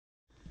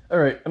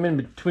Alright, I'm in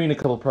between a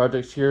couple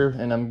projects here,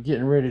 and I'm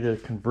getting ready to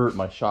convert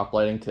my shop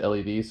lighting to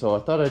LED, so I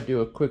thought I'd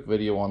do a quick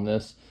video on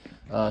this.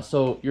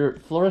 So your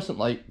fluorescent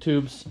light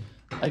tubes,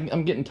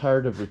 I'm getting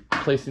tired of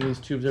replacing these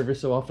tubes every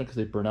so often because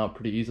they burn out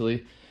pretty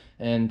easily,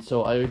 and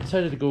so I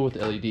decided to go with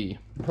LED.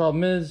 The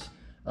problem is,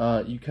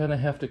 you kind of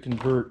have to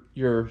convert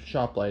your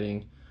shop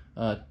lighting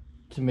to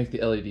make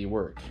the LED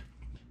work.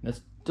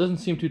 This doesn't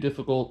seem too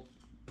difficult.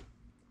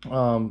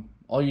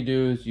 All you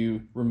do is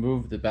you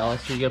remove the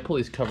ballast, so you gotta pull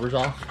these covers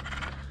off.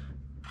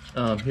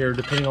 Here,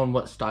 depending on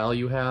what style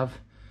you have,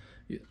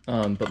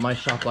 but my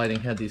shop lighting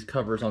had these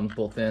covers on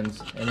both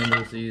ends, and then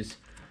there's these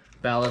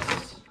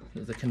ballasts.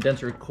 There's a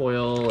condenser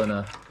coil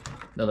and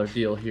another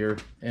deal here,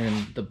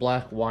 and the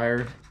black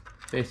wire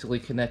basically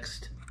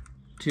connects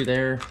to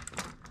there,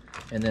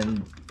 and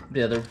then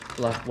the other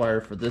black wire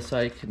for this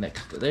side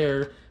connects to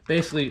there.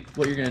 Basically,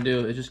 what you're going to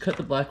do is just cut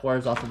the black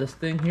wires off of this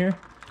thing here,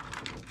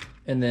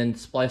 and then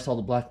splice all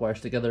the black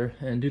wires together,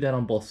 and do that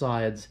on both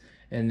sides.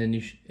 And then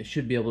you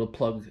should be able to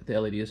plug the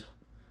LEDs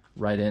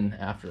right in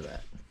after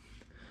that.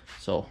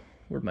 So,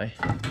 where'd my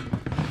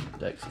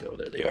dikes go?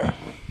 There they are. I'm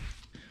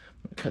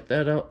gonna cut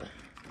that out.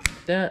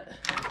 That.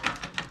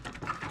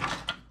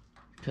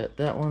 Cut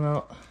that one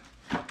out.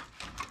 Like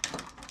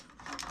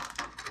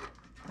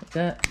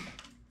that.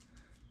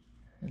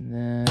 And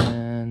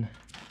then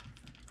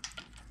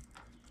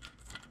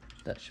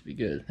that should be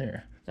good.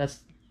 There. That's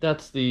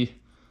the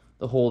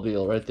whole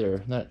deal right there.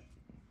 That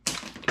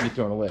can be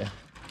thrown away.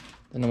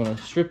 Then I'm going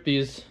to strip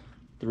these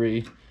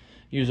three,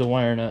 use a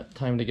wire nut,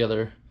 tie them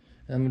together,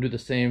 and I'm going to do the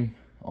same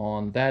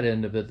on that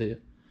end of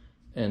it,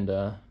 and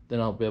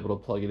then I'll be able to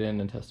plug it in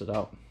and test it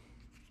out.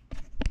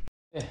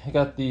 Okay, I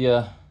got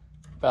the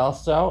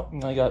ballasts out,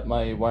 and I got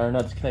my wire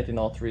nuts connecting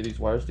all three of these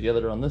wires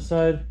together on this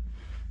side,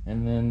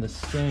 and then the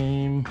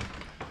same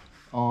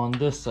on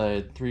this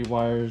side. Three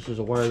wires, there's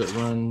a wire that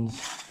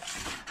runs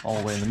all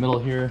the way in the middle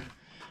here.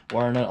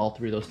 Wire nut, all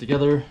three of those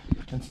together.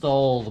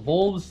 Install the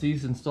bulbs.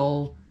 These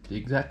install the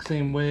exact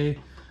same way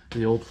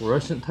the old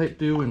fluorescent type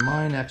do, and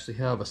mine actually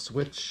have a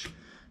switch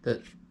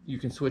that you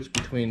can switch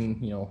between,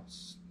 you know,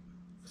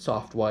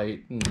 soft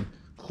white and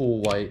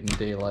cool white and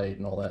daylight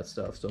and all that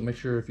stuff. So make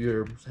sure if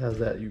yours has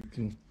that, you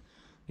can,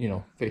 you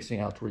know, facing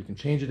out to where you can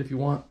change it if you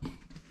want.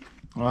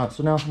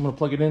 So now I'm going to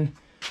plug it in,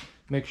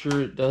 make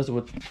sure it does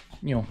what,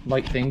 you know,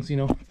 light things, you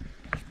know.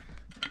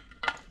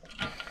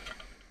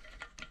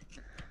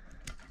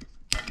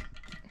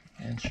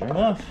 And sure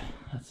enough,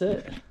 that's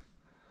it.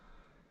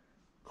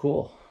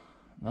 Cool.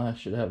 Now I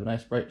should have a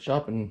nice bright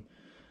shop, and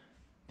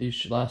these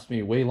should last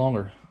me way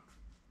longer.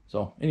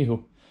 So,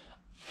 anywho,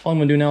 all I'm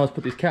going to do now is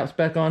put these caps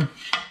back on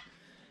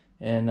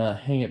and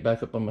hang it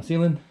back up on my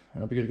ceiling,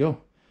 and I'll be good to go.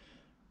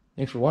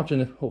 Thanks for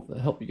watching. Hope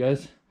that helped you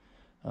guys.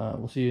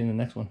 We'll see you in the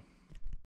next one.